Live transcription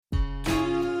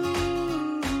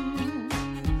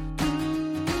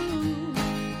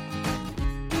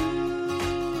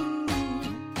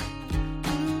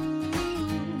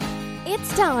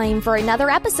It's time for another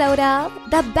episode of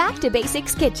the Back to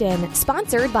Basics Kitchen,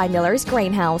 sponsored by Miller's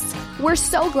Grain House. We're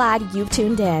so glad you've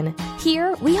tuned in.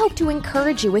 Here, we hope to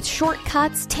encourage you with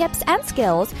shortcuts, tips, and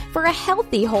skills for a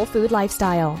healthy whole food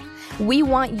lifestyle. We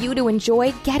want you to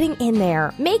enjoy getting in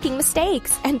there, making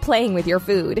mistakes, and playing with your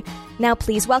food. Now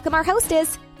please welcome our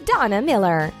hostess, Donna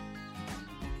Miller.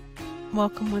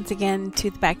 Welcome once again to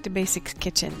the Back to Basics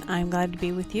Kitchen. I'm glad to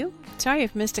be with you. Sorry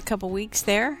I've missed a couple weeks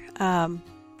there.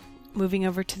 Moving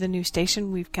over to the new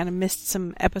station, we've kind of missed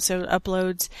some episode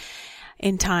uploads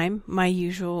in time. My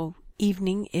usual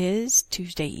evening is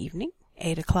Tuesday evening,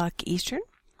 8 o'clock Eastern,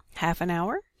 half an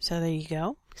hour. So there you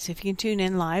go. See if you can tune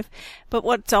in live. But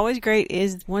what's always great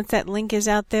is once that link is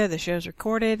out there, the show's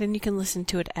recorded and you can listen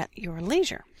to it at your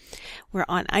leisure. We're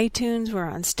on iTunes, we're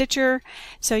on Stitcher,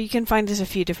 so you can find us a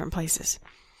few different places.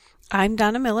 I'm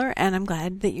Donna Miller, and I'm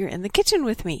glad that you're in the kitchen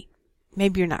with me.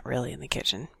 Maybe you're not really in the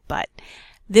kitchen, but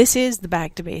this is the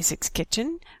Back to Basics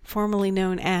Kitchen, formerly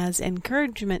known as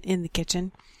Encouragement in the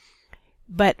Kitchen,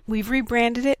 but we've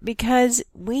rebranded it because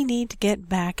we need to get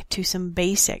back to some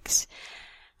basics.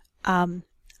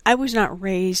 I was not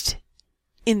raised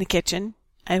in the kitchen.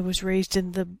 I was raised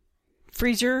in the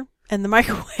freezer and the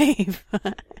microwave.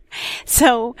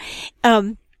 So, a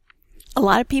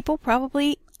lot of people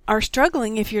probably are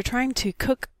struggling if you're trying to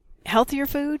cook healthier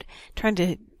food, trying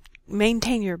to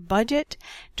maintain your budget,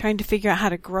 trying to figure out how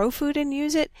to grow food and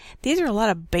use it. These are a lot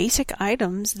of basic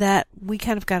items that we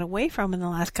kind of got away from in the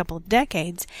last couple of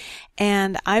decades.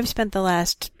 And I've spent the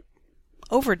last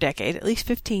over a decade, at least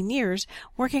 15 years,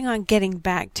 working on getting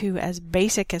back to as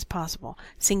basic as possible.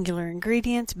 Singular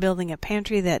ingredients, building a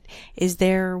pantry that is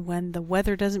there when the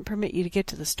weather doesn't permit you to get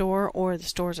to the store or the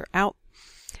stores are out.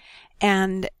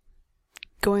 And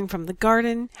going from the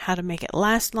garden, how to make it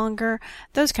last longer,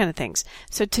 those kind of things.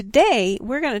 So today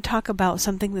we're going to talk about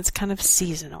something that's kind of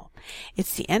seasonal.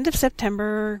 It's the end of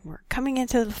September, we're coming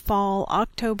into the fall,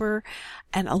 October,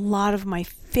 and a lot of my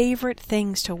favorite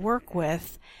things to work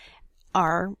with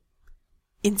are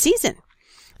in season.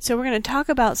 So we're going to talk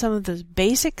about some of those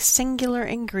basic singular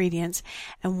ingredients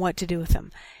and what to do with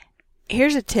them.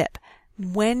 Here's a tip.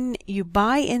 When you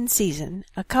buy in season,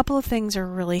 a couple of things are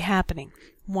really happening.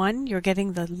 One, you're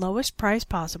getting the lowest price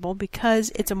possible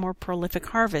because it's a more prolific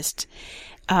harvest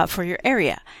for your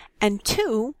area. And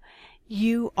two,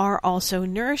 you are also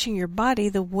nourishing your body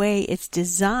the way it's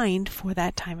designed for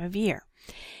that time of year.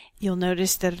 You'll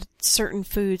notice that certain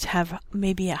foods have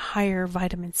maybe a higher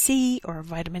vitamin C or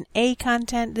vitamin A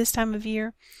content this time of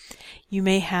year. You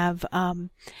may have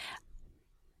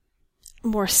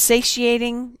more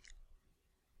satiating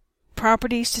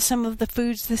properties to some of the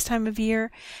foods this time of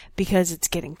year because it's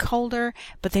getting colder,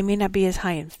 but they may not be as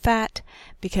high in fat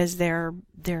because they're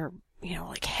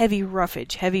like heavy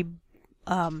roughage, heavy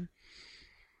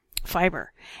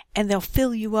fiber, and they'll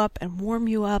fill you up and warm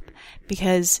you up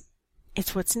because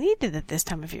it's what's needed at this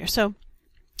time of year. So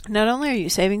not only are you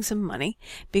saving some money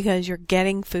because you're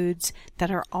getting foods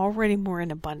that are already more in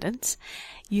abundance,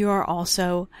 you are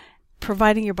also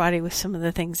providing your body with some of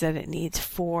the things that it needs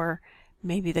for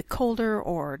maybe the colder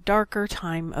or darker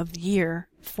time of the year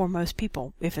for most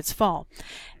people, if it's fall.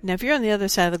 Now, if you're on the other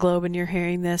side of the globe and you're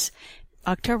hearing this,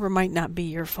 October might not be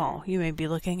your fall. You may be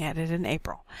looking at it in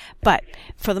April. But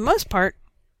for the most part,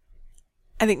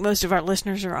 I think most of our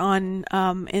listeners are on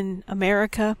in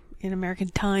America, in American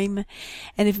time.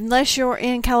 And unless you're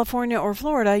in California or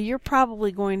Florida, you're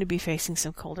probably going to be facing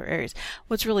some colder areas.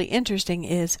 What's really interesting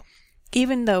is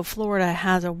even though Florida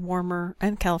has a warmer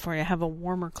and California have a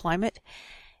warmer climate,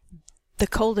 the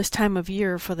coldest time of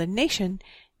year for the nation,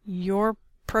 your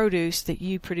produce that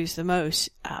you produce the most,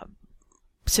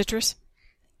 citrus,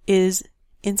 is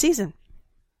in season.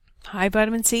 High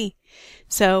vitamin C.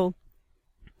 So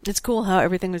it's cool how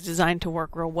everything was designed to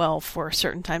work real well for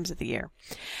certain times of the year.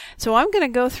 So I'm going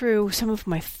to go through some of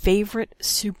my favorite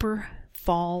super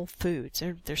fall foods.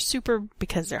 They're super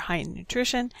because they're high in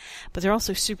nutrition, but they're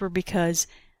also super because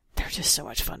they're just so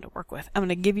much fun to work with. I'm going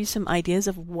to give you some ideas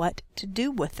of what to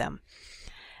do with them.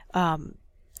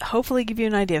 Hopefully give you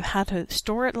an idea of how to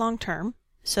store it long term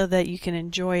so that you can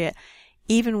enjoy it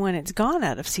even when it's gone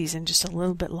out of season just a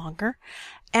little bit longer,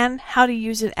 and how to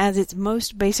use it as its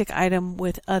most basic item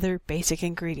with other basic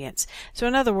ingredients. So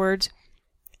in other words,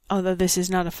 although this is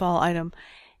not a fall item,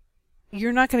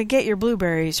 you're not going to get your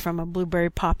blueberries from a blueberry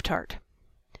Pop-Tart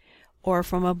or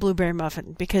from a blueberry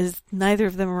muffin because neither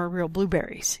of them are real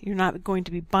blueberries. You're not going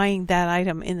to be buying that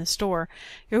item in the store.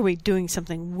 You're going to be doing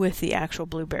something with the actual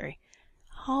blueberry.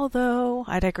 Although,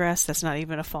 I digress, that's not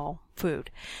even a fall food.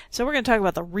 So we're going to talk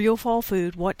about the real fall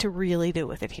food, what to really do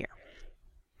with it here.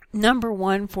 number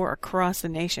one for across the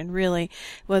nation, really,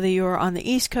 whether you're on the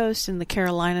East Coast in the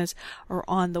Carolinas or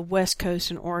on the West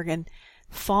Coast in Oregon.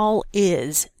 Fall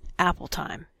is apple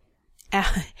time.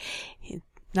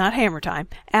 Not hammer time,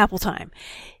 apple time.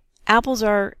 Apples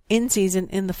are in season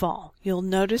in the fall. You'll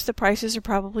notice the prices are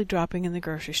probably dropping in the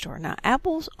grocery store. Now,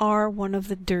 apples are one of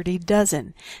the dirty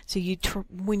dozen. So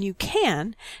when you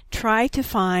can, try to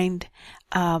find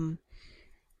the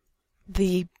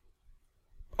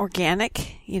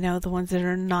organic, the ones that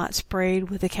are not sprayed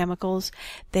with the chemicals.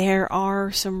 There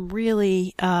are some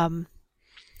really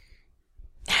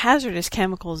hazardous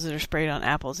chemicals that are sprayed on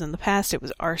apples. In the past, it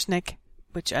was arsenic,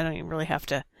 which I don't even really have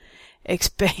to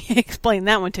explain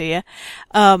that one to you.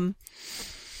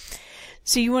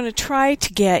 So you want to try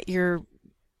to get your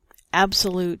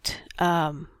absolute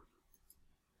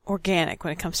organic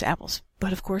when it comes to apples.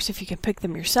 But of course, if you can pick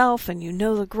them yourself and you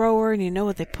know the grower and you know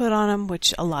what they put on them,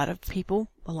 which a lot of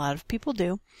people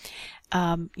do,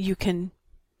 you can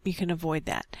avoid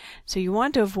that. So you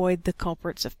want to avoid the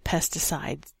culprits of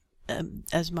pesticides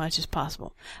as much as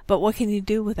possible. But what can you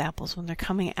do with apples when they're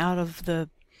coming out of the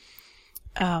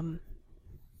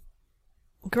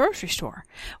grocery store?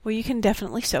 Well, you can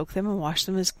definitely soak them and wash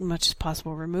them as much as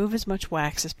possible. Remove as much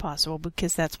wax as possible,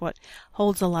 because that's what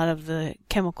holds a lot of the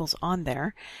chemicals on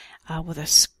there. With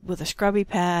a scrubby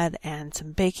pad and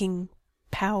some baking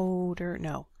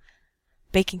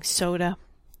soda.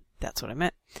 That's what I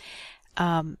meant.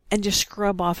 And just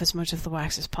scrub off as much of the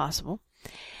wax as possible.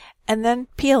 And then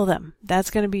peel them.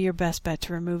 That's going to be your best bet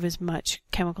to remove as much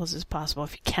chemicals as possible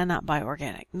if you cannot buy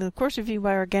organic. And of course, if you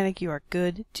buy organic, you are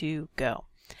good to go.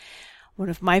 One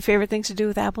of my favorite things to do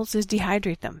with apples is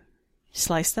dehydrate them.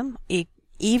 Slice them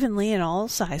evenly in all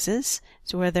sizes,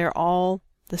 so where they're all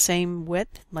the same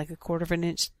width, like 1/4 of an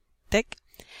inch thick.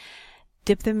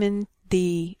 Dip them in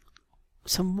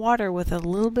some water with a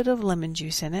little bit of lemon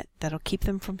juice in it. That'll keep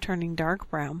them from turning dark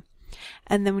brown.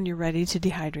 And then when you're ready to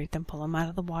dehydrate them, pull them out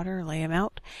of the water, lay them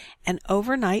out, and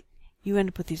overnight you end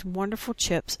up with these wonderful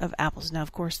chips of apples. Now,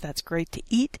 of course, that's great to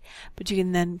eat, but you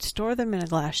can then store them in a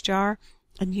glass jar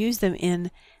and use them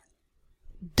in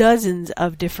dozens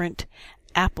of different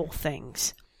apple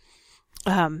things.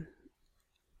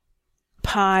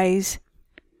 Pies,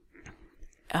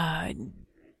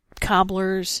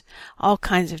 cobblers, all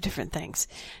kinds of different things.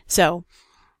 So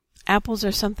apples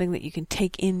are something that you can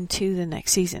take into the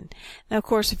next season. Now, of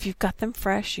course, if you've got them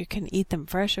fresh, you can eat them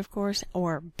fresh, of course,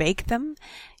 or bake them.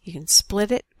 You can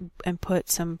split it and put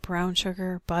some brown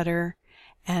sugar, butter,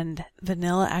 and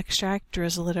vanilla extract,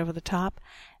 drizzle it over the top,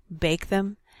 bake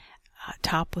them,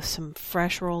 top with some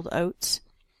fresh rolled oats,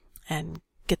 and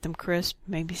get them crisp,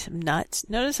 maybe some nuts.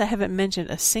 Notice I haven't mentioned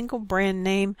a single brand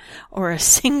name or a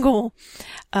single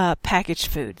packaged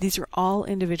food. These are all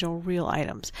individual real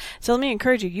items. So let me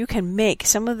encourage you, you can make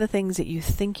some of the things that you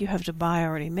think you have to buy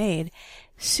already made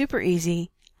super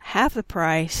easy, half the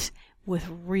price, with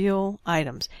real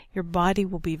items. Your body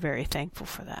will be very thankful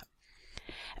for that.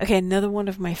 Okay, another one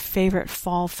of my favorite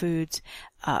fall foods,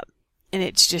 and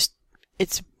it's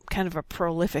kind of a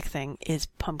prolific thing, is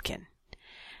pumpkin.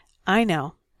 I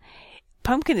know.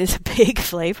 Pumpkin is a big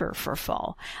flavor for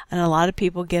fall, and a lot of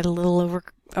people get a little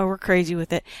over crazy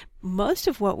with it. Most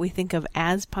of what we think of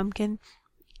as pumpkin,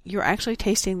 you're actually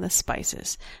tasting the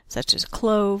spices, such as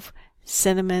clove,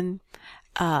 cinnamon,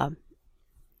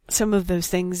 some of those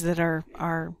things that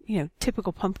are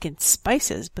typical pumpkin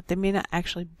spices, but they may not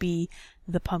actually be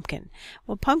the pumpkin.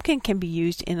 Well, pumpkin can be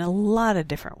used in a lot of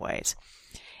different ways.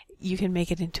 You can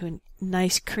make it into a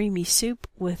nice creamy soup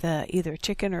with either a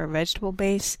chicken or a vegetable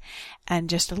base, and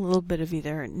just a little bit of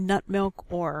either nut milk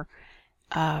or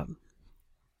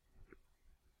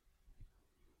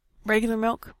regular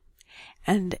milk,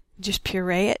 and just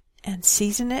puree it and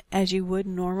season it as you would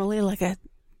normally, like a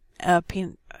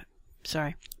peanut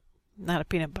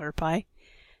butter pie.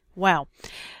 Wow.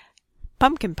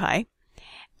 Pumpkin pie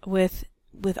with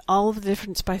all of the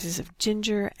different spices of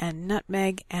ginger and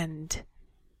nutmeg and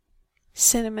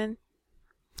cinnamon,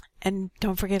 and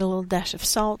don't forget a little dash of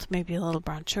salt, maybe a little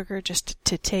brown sugar just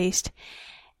to taste,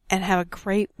 and have a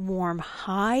great warm,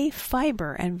 high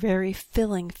fiber and very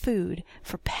filling food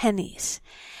for pennies.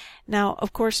 Now,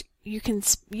 of course, you can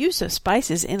use those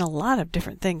spices in a lot of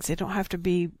different things. They don't have to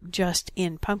be just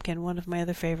in pumpkin. One of my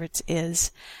other favorites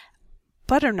is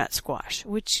butternut squash,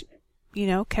 which,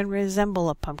 can resemble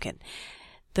a pumpkin.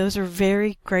 Those are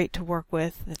very great to work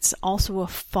with. It's also a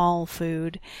fall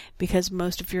food because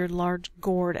most of your large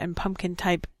gourd and pumpkin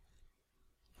type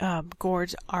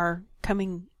gourds are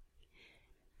coming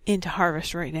into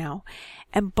harvest right now.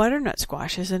 And butternut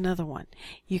squash is another one.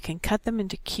 You can cut them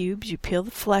into cubes. You peel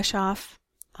the flesh off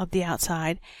of the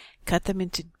outside, cut them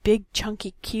into big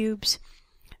chunky cubes,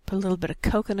 put a little bit of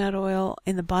coconut oil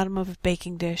in the bottom of a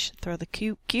baking dish, throw the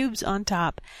cubes on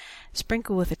top,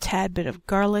 sprinkle with a tad bit of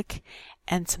garlic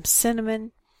and some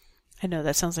cinnamon. I know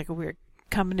that sounds like a weird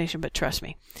combination, but trust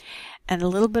me. And a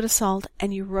little bit of salt,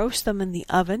 and you roast them in the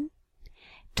oven,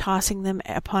 tossing them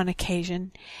upon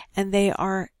occasion, and they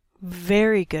are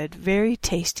very good, very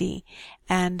tasty,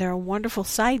 and they're a wonderful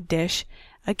side dish,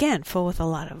 again, full with a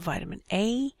lot of vitamin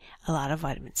A, a lot of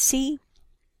vitamin C,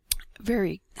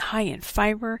 very high in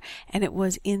fiber, and it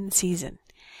was in season.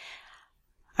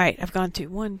 All right, I've gone to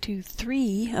 1, 2,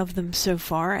 3 of them so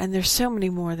far, and there's so many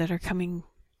more that are coming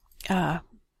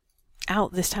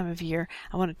out this time of year.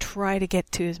 I want to try to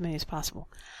get to as many as possible.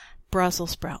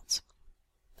 Brussels sprouts.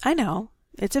 I know,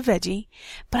 it's a veggie,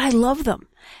 but I love them.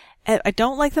 I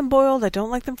don't like them boiled. I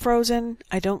don't like them frozen.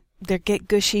 They get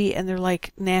gushy and they're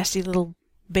like nasty little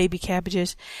baby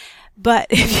cabbages. But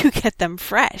if you get them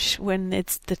fresh, when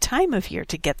it's the time of year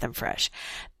to get them fresh,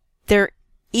 they're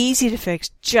easy to fix,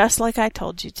 just like I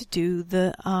told you to do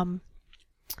the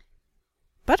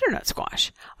butternut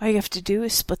squash. All you have to do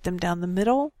is split them down the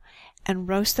middle and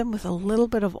roast them with a little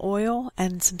bit of oil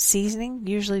and some seasoning,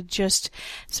 usually just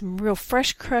some real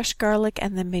fresh crushed garlic,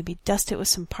 and then maybe dust it with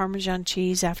some Parmesan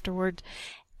cheese afterward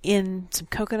in some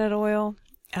coconut oil.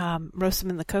 Roast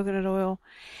them in the coconut oil.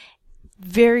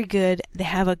 Very good. They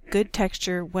have a good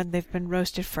texture when they've been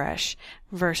roasted fresh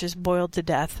versus boiled to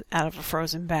death out of a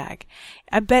frozen bag.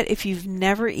 I bet if you've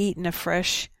never eaten a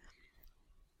fresh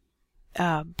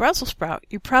Brussels sprout,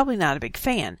 you're probably not a big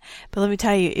fan. But let me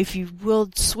tell you, if you will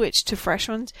switch to fresh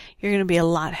ones, you're going to be a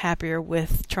lot happier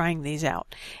with trying these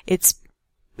out. It's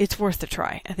worth a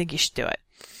try. I think you should do it.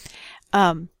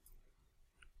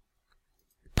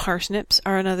 Parsnips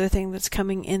are another thing that's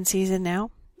coming in season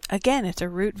now. Again, it's a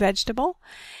root vegetable.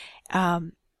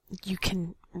 You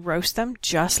can roast them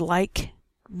just like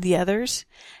the others.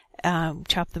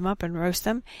 Chop them up and roast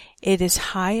them. It is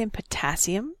high in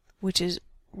potassium, which is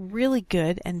really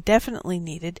good and definitely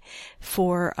needed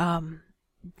for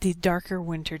the darker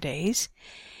winter days.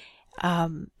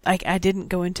 I didn't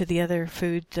go into the other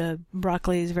food. The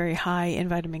broccoli is very high in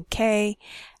vitamin K.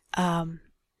 Not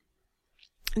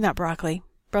broccoli.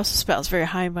 Brussels sprouts very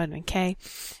high in vitamin K.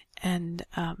 And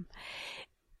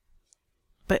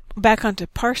but back onto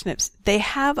parsnips, they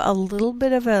have a little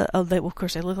bit of of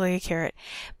course they look like a carrot,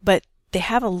 but they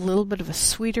have a little bit of a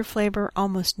sweeter flavor,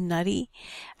 almost nutty.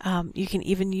 You can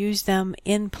even use them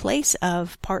in place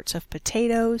of parts of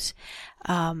potatoes,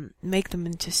 make them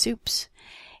into soups,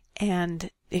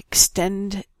 and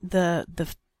extend the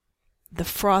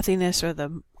frothiness or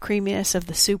the creaminess of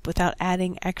the soup without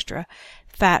adding extra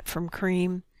fat from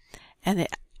cream. And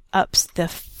it ups the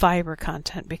fiber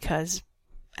content because,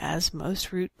 as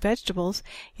most root vegetables,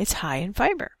 it's high in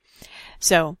fiber.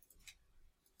 So,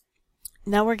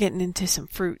 now we're getting into some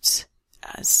fruits.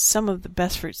 Some of the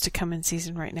best fruits to come in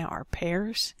season right now are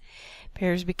pears.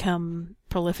 Pears become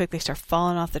prolific. They start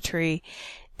falling off the tree.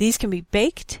 These can be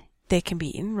baked. They can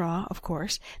be eaten raw, of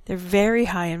course. They're very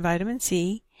high in vitamin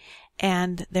C.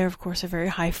 And they're, of course, a very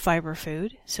high fiber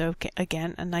food. So,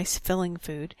 again, a nice filling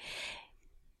food.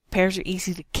 Pears are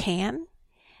easy to can.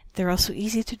 They're also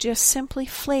easy to just simply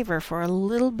flavor for a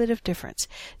little bit of difference.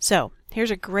 So,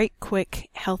 here's a great, quick,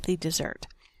 healthy dessert.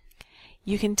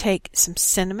 You can take some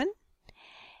cinnamon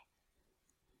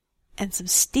and some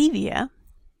stevia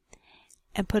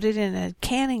and put it in a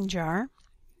canning jar.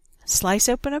 Slice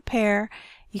open a pear.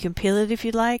 You can peel it if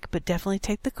you like, but definitely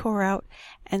take the core out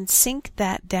and sink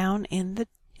that down in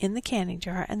the canning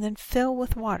jar and then fill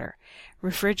with water.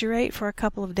 Refrigerate for a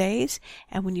couple of days,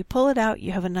 and when you pull it out,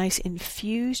 you have a nice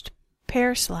infused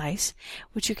pear slice,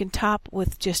 which you can top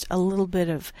with just a little bit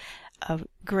of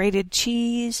grated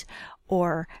cheese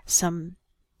or some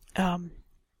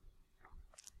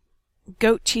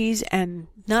goat cheese and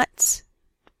nuts,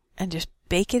 and just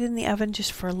bake it in the oven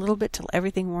just for a little bit till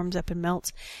everything warms up and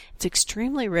melts. It's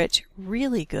extremely rich,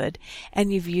 really good,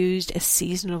 and you've used a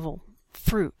seasonal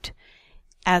fruit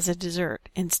as a dessert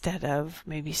instead of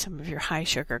maybe some of your high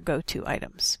sugar go-to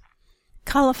items.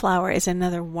 Cauliflower is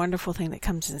another wonderful thing that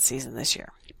comes in season this year.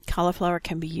 Cauliflower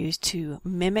can be used to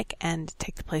mimic and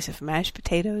take the place of mashed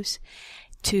potatoes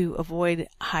to avoid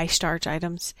high starch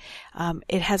items.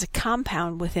 It has a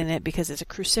compound within it because it's a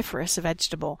cruciferous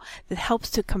vegetable that helps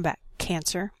to combat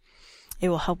cancer. It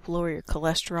will help lower your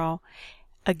cholesterol.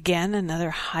 Again,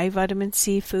 another high vitamin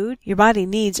C food. Your body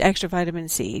needs extra vitamin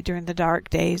C during the dark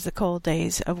days, the cold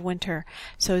days of winter.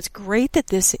 So it's great that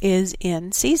this is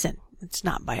in season. It's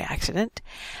not by accident.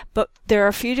 But there are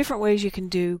a few different ways you can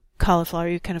do cauliflower.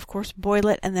 You can, of course, boil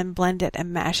it and then blend it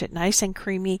and mash it nice and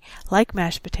creamy like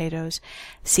mashed potatoes.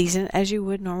 Season it as you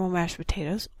would normal mashed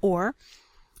potatoes. Or,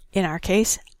 in our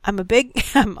case, I'm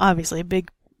obviously a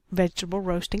big vegetable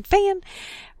roasting fan.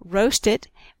 Roast it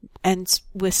and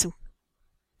with some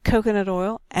coconut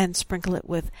oil and sprinkle it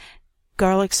with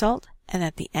garlic salt. And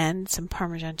at the end, some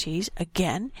Parmesan cheese.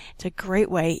 Again, it's a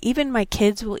great way. Even my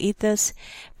kids will eat this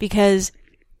because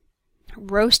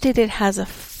roasted, it has a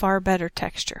far better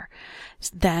texture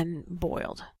than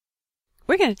boiled.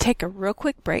 We're going to take a real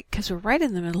quick break because we're right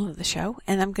in the middle of the show.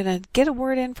 And I'm going to get a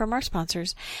word in from our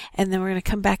sponsors. And then we're going to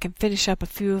come back and finish up a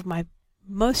few of my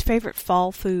most favorite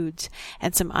fall foods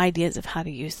and some ideas of how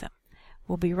to use them.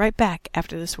 We'll be right back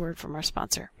after this word from our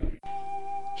sponsor.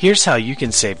 Here's how you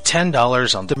can save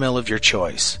 $10 on the mill of your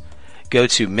choice. Go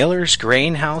to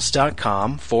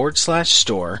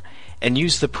millersgrainhouse.com/store and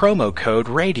use the promo code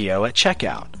RADIO at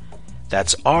checkout.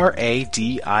 That's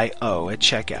RADIO at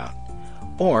checkout.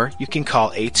 Or you can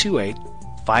call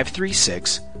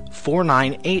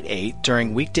 828-536-4988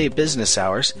 during weekday business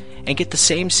hours and get the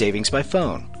same savings by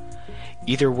phone.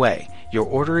 Either way, your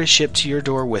order is shipped to your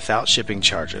door without shipping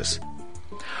charges.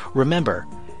 Remember,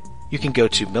 you can go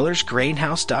to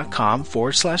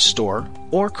millersgrainhouse.com/store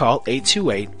or call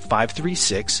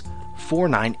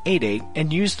 828-536-4988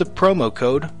 and use the promo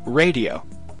code RADIO.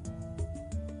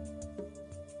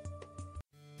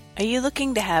 Are you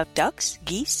looking to have ducks,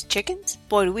 geese, chickens?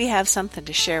 Boy, do we have something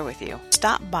to share with you.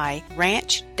 Stop by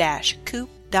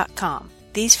ranch-coop.com.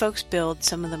 These folks build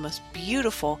some of the most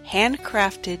beautiful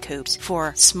handcrafted coops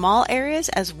for small areas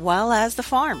as well as the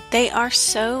farm. They are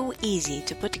so easy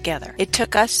to put together. It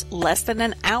took us less than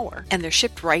an hour and they're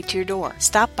shipped right to your door.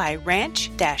 Stop by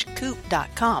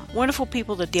ranch-coop.com. Wonderful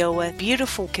people to deal with,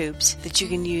 beautiful coops that you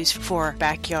can use for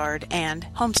backyard and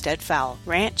homestead fowl.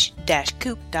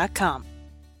 ranch-coop.com.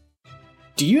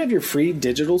 Do you have your free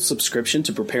digital subscription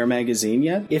to Prepare Magazine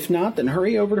yet? If not, then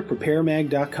hurry over to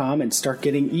preparemag.com and start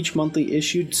getting each monthly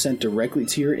issue sent directly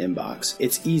to your inbox.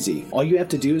 It's easy. All you have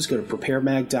to do is go to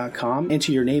preparemag.com,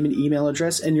 enter your name and email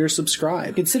address, and you're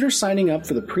subscribed. Consider signing up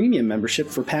for the premium membership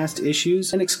for past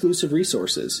issues and exclusive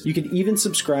resources. You can even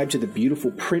subscribe to the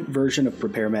beautiful print version of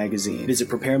Prepare Magazine. Visit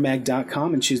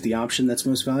preparemag.com and choose the option that's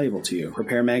most valuable to you.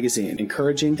 Prepare Magazine,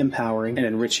 encouraging, empowering, and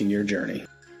enriching your journey.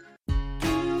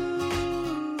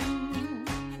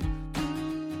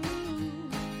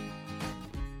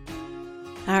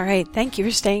 All right. Thank you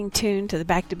for staying tuned to the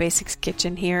Back to Basics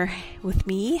Kitchen here with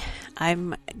me.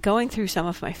 I'm going through some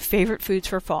of my favorite foods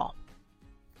for fall.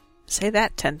 Say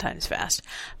that 10 times fast.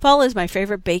 Fall is my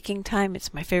favorite baking time.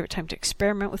 It's my favorite time to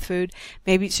experiment with food.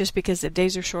 Maybe it's just because the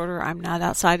days are shorter. I'm not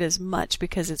outside as much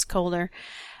because it's colder.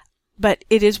 But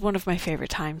it is one of my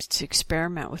favorite times to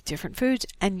experiment with different foods,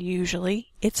 and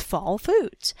usually it's fall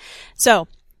foods. So,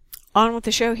 on with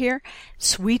the show here.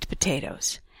 Sweet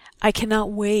potatoes. I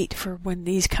cannot wait for when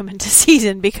these come into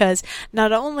season because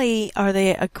not only are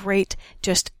they a great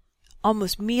just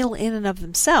almost meal in and of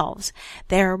themselves,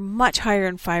 they're much higher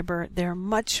in fiber, they're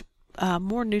much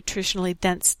more nutritionally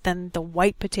dense than the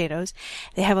white potatoes.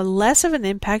 They have a less of an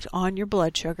impact on your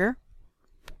blood sugar.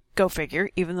 Go figure,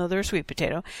 even though they're a sweet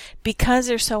potato, because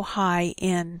they're so high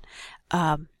in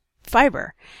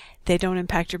fiber. They don't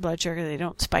impact your blood sugar. They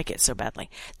don't spike it so badly.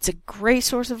 It's a great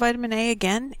source of vitamin A.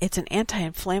 Again, it's an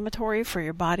anti-inflammatory for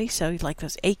your body. So like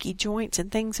those achy joints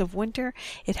and things of winter,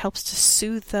 it helps to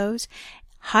soothe those.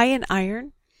 High in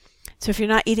iron. So if you're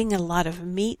not eating a lot of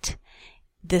meat,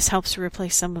 this helps to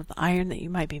replace some of the iron that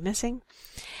you might be missing.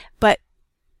 But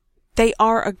they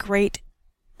are a great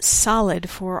solid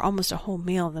for almost a whole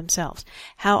meal themselves.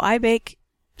 How I bake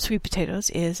sweet potatoes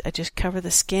is I just cover the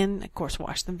skin, of course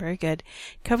wash them very good,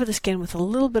 cover the skin with a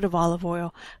little bit of olive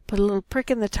oil, put a little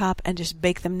prick in the top, and just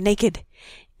bake them naked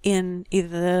in either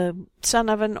the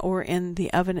sun oven or in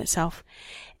the oven itself.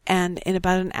 And in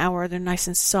about an hour, they're nice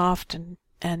and soft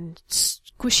and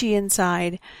squishy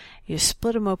inside. You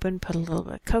split them open, put a little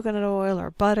bit of coconut oil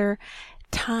or butter,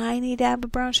 tiny dab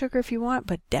of brown sugar if you want,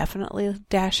 but definitely a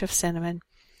dash of cinnamon.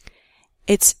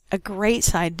 It's a great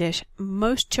side dish.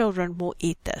 Most children will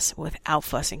eat this without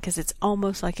fussing because it's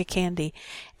almost like a candy,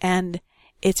 and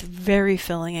it's very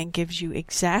filling and gives you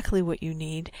exactly what you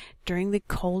need during the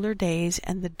colder days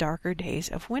and the darker days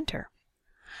of winter.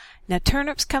 Now,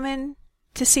 turnips come in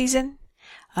to season.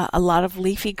 A lot of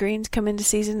leafy greens come into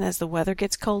season as the weather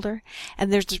gets colder,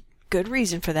 and there's a good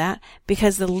reason for that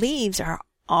because the leaves are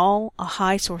all a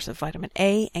high source of vitamin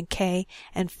A and K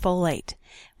and folate,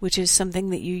 which is something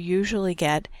that you usually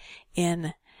get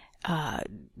in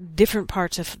different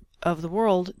parts of the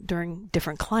world during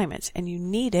different climates, and you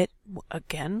need it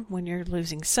again when you're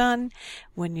losing sun,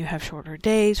 when you have shorter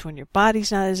days, when your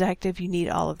body's not as active. You need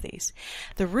all of these.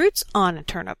 The roots on a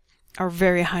turnip are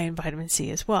very high in vitamin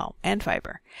C as well, and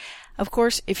fiber. Of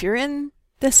course, if you're in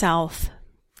the South,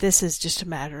 this is just a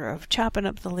matter of chopping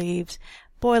up the leaves,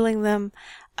 boiling them,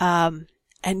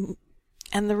 and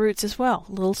the roots as well,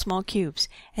 little small cubes,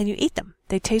 and you eat them.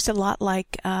 They taste a lot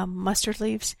like mustard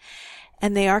leaves,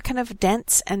 and they are kind of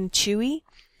dense and chewy,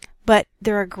 but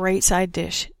they're a great side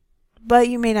dish. But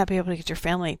you may not be able to get your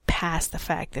family past the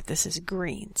fact that this is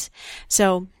greens.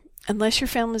 So unless your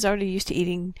family's already used to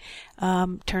eating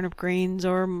turnip greens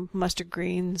or mustard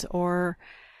greens, or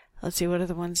let's see, what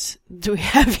other ones do we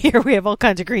have here? We have all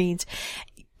kinds of greens.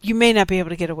 You may not be able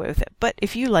to get away with it. But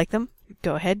if you like them,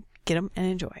 go ahead, get them, and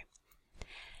enjoy.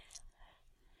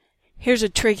 Here's a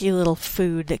tricky little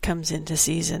food that comes into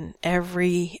season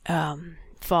every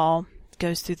fall.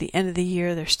 Goes through the end of the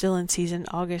year. They're still in season: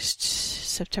 August,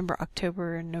 September,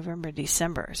 October, November,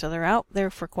 December. So they're out there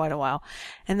for quite a while.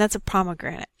 And that's a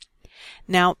pomegranate.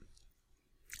 Now,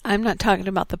 I'm not talking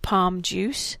about the pom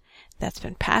juice. That's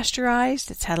been pasteurized.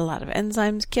 It's had a lot of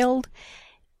enzymes killed.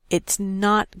 It's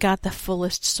not got the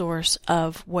fullest source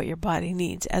of what your body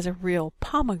needs as a real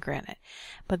pomegranate.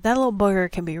 But that little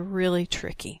bugger can be really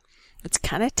tricky. It's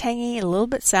kind of tangy, a little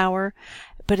bit sour,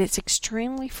 but it's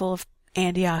extremely full of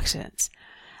antioxidants.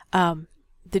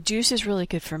 The juice is really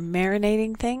good for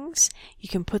marinating things. You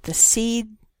can put the seed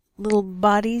little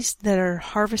bodies that are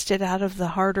harvested out of the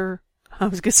harder, I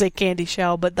was going to say candy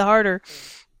shell, but the harder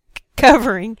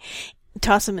covering,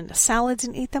 toss them into salads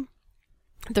and eat them.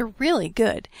 They're really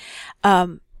good.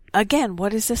 Again,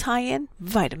 what is this high in?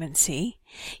 Vitamin C.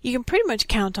 You can pretty much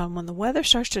count on when the weather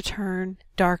starts to turn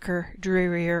darker,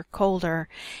 drearier, colder.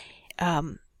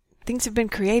 Things have been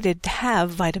created to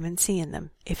have vitamin C in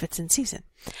them if it's in season.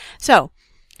 So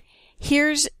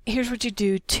here's what you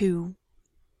do to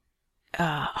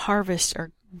harvest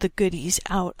or the goodies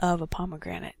out of a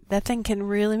pomegranate. That thing can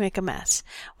really make a mess.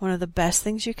 One of the best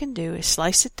things you can do is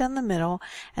slice it down the middle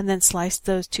and then slice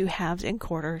those two halves in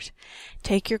quarters.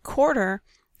 Take your quarter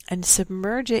and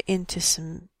submerge it into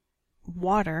some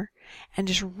water and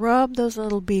just rub those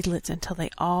little beadlets until they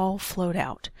all float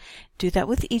out. Do that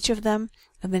with each of them,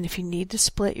 and then if you need to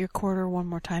split your quarter one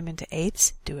more time into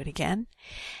eighths, do it again.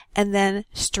 And then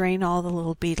strain all the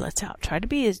little beadlets out. Try to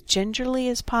be as gingerly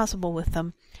as possible with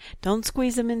them. Don't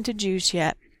squeeze them into juice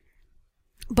yet.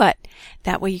 But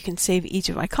that way you can save each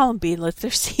of them. I call them beadlets,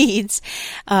 they're seeds.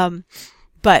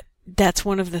 But that's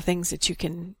one of the things that you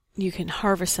can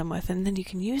harvest them with, and then you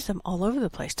can use them all over the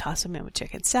place. Toss them in with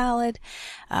chicken salad,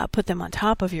 put them on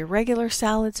top of your regular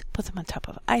salads, put them on top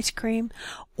of ice cream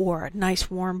or a nice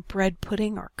warm bread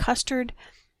pudding or custard.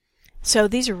 So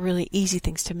these are really easy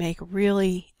things to make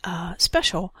really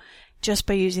special just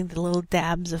by using the little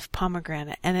dabs of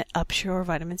pomegranate, and it ups your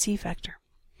vitamin C factor.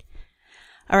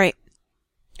 All right.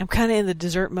 I'm kind of in the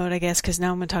dessert mode, I guess, because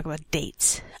now I'm going to talk about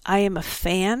dates. I am a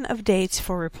fan of dates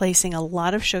for replacing a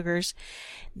lot of sugars.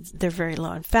 They're very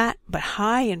low in fat, but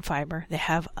high in fiber. They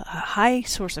have a high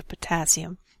source of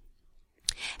potassium.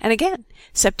 And again,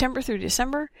 September through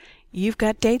December, you've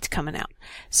got dates coming out.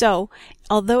 So,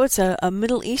 although it's a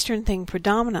Middle Eastern thing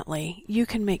predominantly, you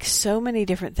can make so many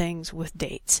different things with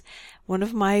dates. One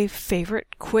of my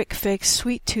favorite quick fix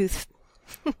sweet tooth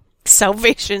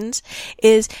salvations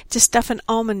is to stuff an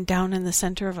almond down in the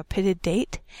center of a pitted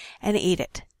date and eat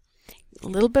it. A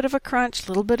little bit of a crunch, a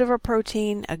little bit of a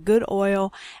protein, a good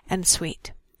oil, and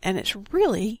sweet. And it's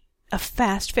really a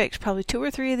fast fix. Probably 2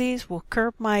 or 3 of these will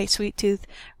curb my sweet tooth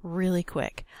really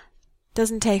quick.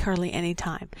 Doesn't take hardly any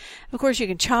time. Of course, you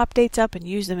can chop dates up and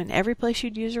use them in every place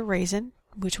you'd use a raisin,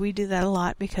 which we do that a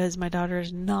lot because my daughter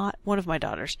is not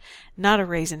a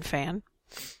raisin fan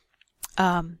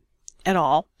at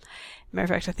all. Matter of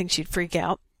fact, I think she'd freak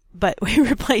out. But we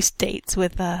replace dates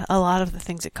with a lot of the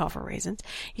things that call for raisins.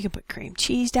 You can put cream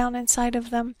cheese down inside of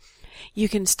them. You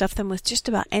can stuff them with just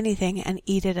about anything and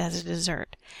eat it as a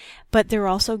dessert. But they're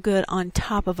also good on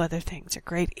top of other things. They're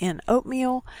great in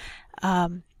oatmeal.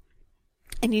 And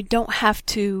you don't have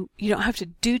to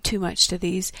do too much to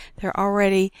these. They're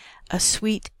already a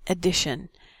sweet addition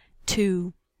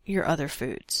to your other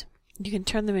foods. You can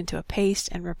turn them into a paste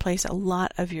and replace a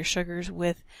lot of your sugars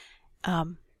with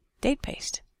date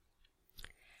paste.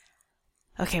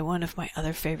 Okay, one of my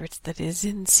other favorites that is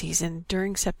in season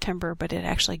during September, but it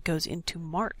actually goes into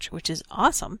March, which is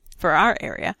awesome for our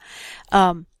area,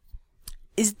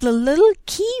 is the little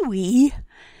kiwi.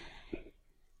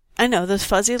 I know, those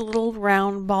fuzzy little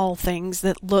round ball things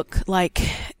that look like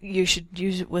you should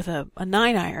use it with a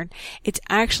 9-iron. It's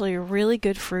actually a really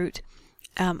good fruit.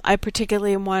 I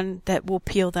particularly am one that will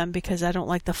peel them because I don't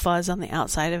like the fuzz on the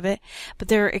outside of it. But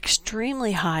they're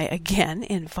extremely high, again,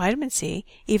 in vitamin C,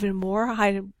 even more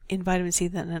high in vitamin C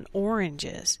than an orange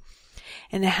is.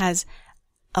 And it has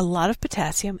a lot of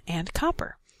potassium and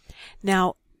copper.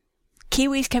 Now,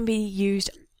 kiwis can be used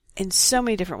in so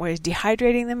many different ways.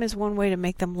 Dehydrating them is one way to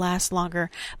make them last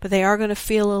longer, but they are going to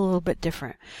feel a little bit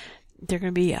different. They're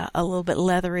going to be a little bit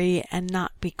leathery and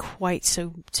not be quite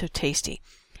so tasty.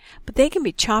 But they can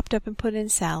be chopped up and put in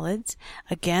salads.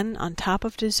 Again, on top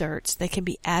of desserts, they can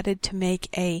be added to make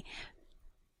a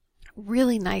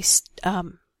really nice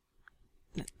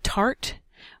tart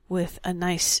with a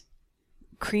nice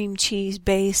cream cheese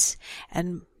base,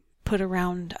 and put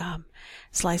around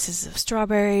slices of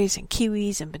strawberries and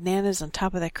kiwis and bananas on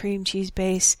top of that cream cheese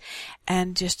base,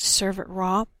 and just serve it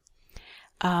raw.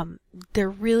 They're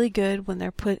really good when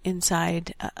they're put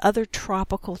inside other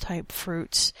tropical type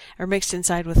fruits, or mixed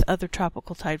inside with other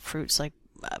tropical type fruits like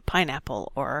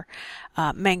pineapple or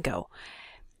mango,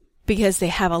 because they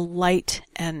have a light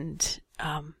and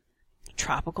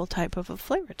tropical type of a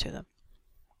flavor to them.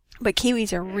 But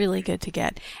kiwis are really good to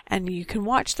get, and you can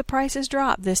watch the prices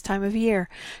drop this time of year.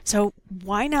 So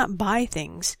why not buy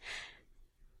things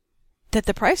that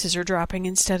the prices are dropping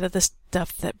instead of the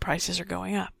stuff that prices are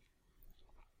going up?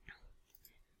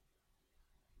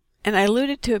 And I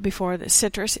alluded to it before that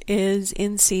citrus is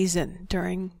in season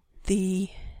during the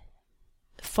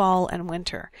fall and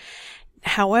winter.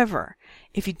 However,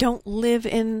 if you don't live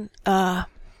in a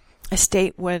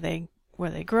state where they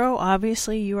grow,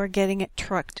 obviously you are getting it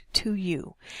trucked to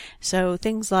you. So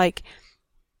things like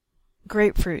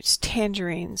grapefruits,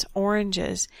 tangerines,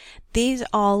 oranges, these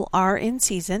all are in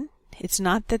season. It's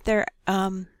not that they're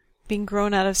being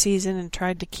grown out of season and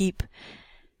tried to keep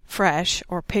fresh,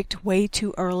 or picked way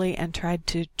too early and tried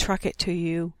to truck it to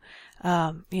you,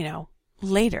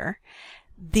 later.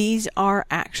 These are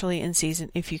actually in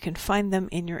season if you can find them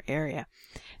in your area.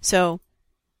 So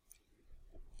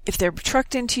if they're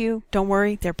trucked into you, don't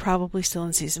worry, they're probably still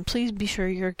in season. Please be sure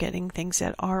you're getting things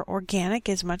that are organic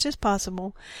as much as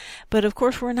possible. But of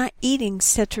course, we're not eating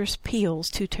citrus peels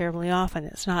too terribly often.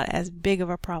 It's not as big of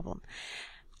a problem.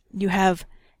 You have,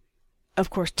 of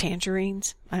course,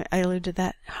 tangerines. I alluded to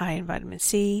that. High in vitamin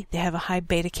C. They have a high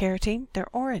beta carotene. They're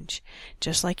orange,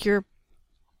 just like your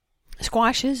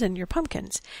squashes and your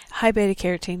pumpkins. High beta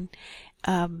carotene.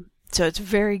 So it's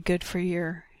very good for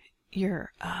your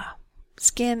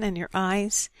skin and your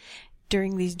eyes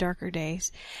during these darker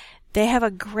days. They have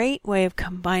a great way of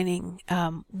combining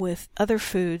with other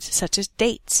foods such as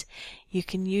dates. You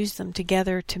can use them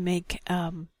together to make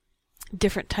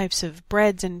different types of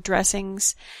breads and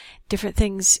dressings, different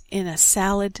things in a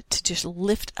salad to just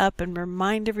lift up and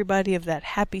remind everybody of that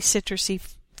happy citrusy,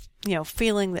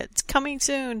 feeling that's coming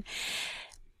soon.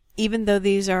 Even though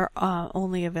these are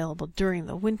only available during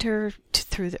the winter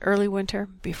through the early winter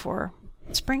before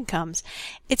spring comes,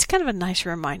 it's kind of a nice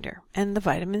reminder. And the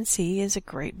vitamin C is a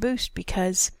great boost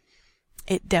because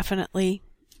it definitely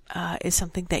is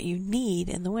something that you need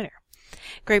in the winter.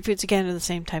 Grapefruits, again, are the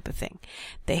same type of thing.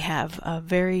 They have a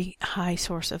very high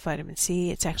source of vitamin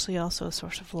C. It's actually also a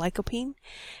source of lycopene,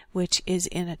 which is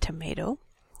in a tomato.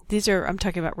 These are, I'm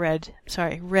talking about red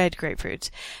grapefruits,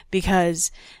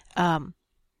 because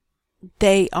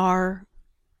they are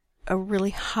a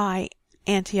really high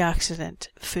antioxidant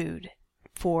food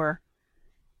for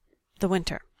the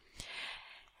winter.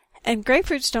 And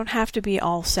grapefruits don't have to be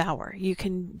all sour. You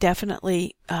can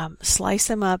definitely slice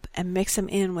them up and mix them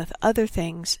in with other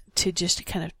things to just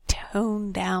kind of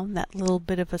tone down that little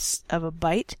bit of a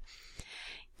bite.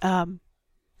 And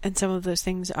some of those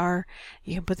things are,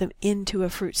 you can put them into a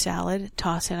fruit salad,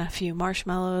 toss in a few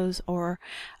marshmallows or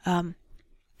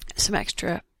some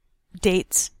extra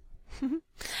dates,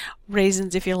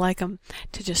 raisins if you like them,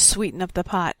 to just sweeten up the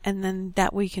pot. And then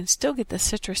that way you can still get the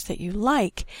citrus that you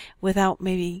like without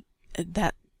maybe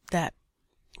that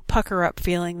pucker up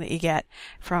feeling that you get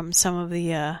from some of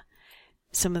the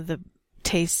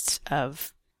tastes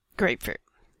of grapefruit.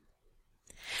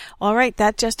 All right,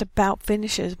 that just about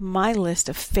finishes my list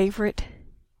of favorite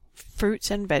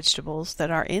fruits and vegetables that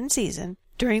are in season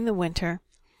during the winter.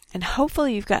 And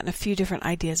hopefully you've gotten a few different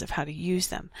ideas of how to use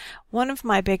them. One of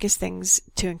my biggest things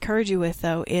to encourage you with,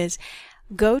 though, is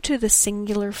go to the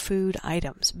singular food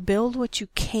items. Build what you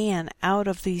can out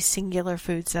of these singular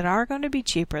foods that are going to be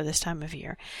cheaper this time of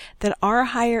year, that are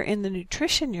higher in the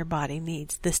nutrition your body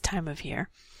needs this time of year.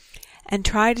 And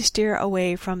try to steer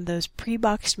away from those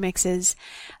pre-boxed mixes,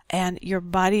 and your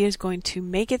body is going to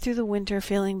make it through the winter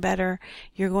feeling better.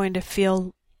 You're going to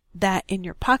feel that in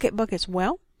your pocketbook as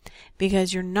well.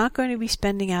 because you're not going to be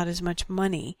spending out as much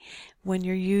money when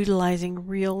you're utilizing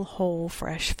real, whole,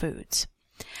 fresh foods.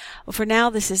 Well, for now,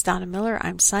 this is Donna Miller.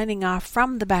 I'm signing off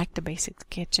from the Back to Basics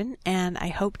Kitchen, and I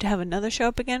hope to have another show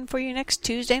up again for you next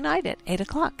Tuesday night at 8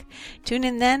 o'clock. Tune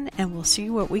in then, and we'll see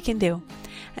what we can do.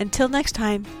 Until next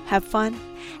time, have fun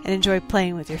and enjoy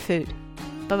playing with your food.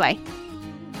 Bye-bye.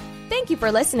 Thank you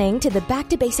for listening to the Back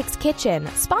to Basics Kitchen,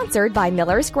 sponsored by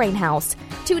Miller's Grain House.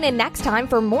 Tune in next time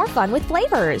for more fun with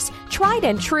flavors, tried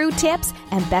and true tips,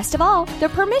 and best of all, the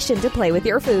permission to play with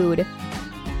your food.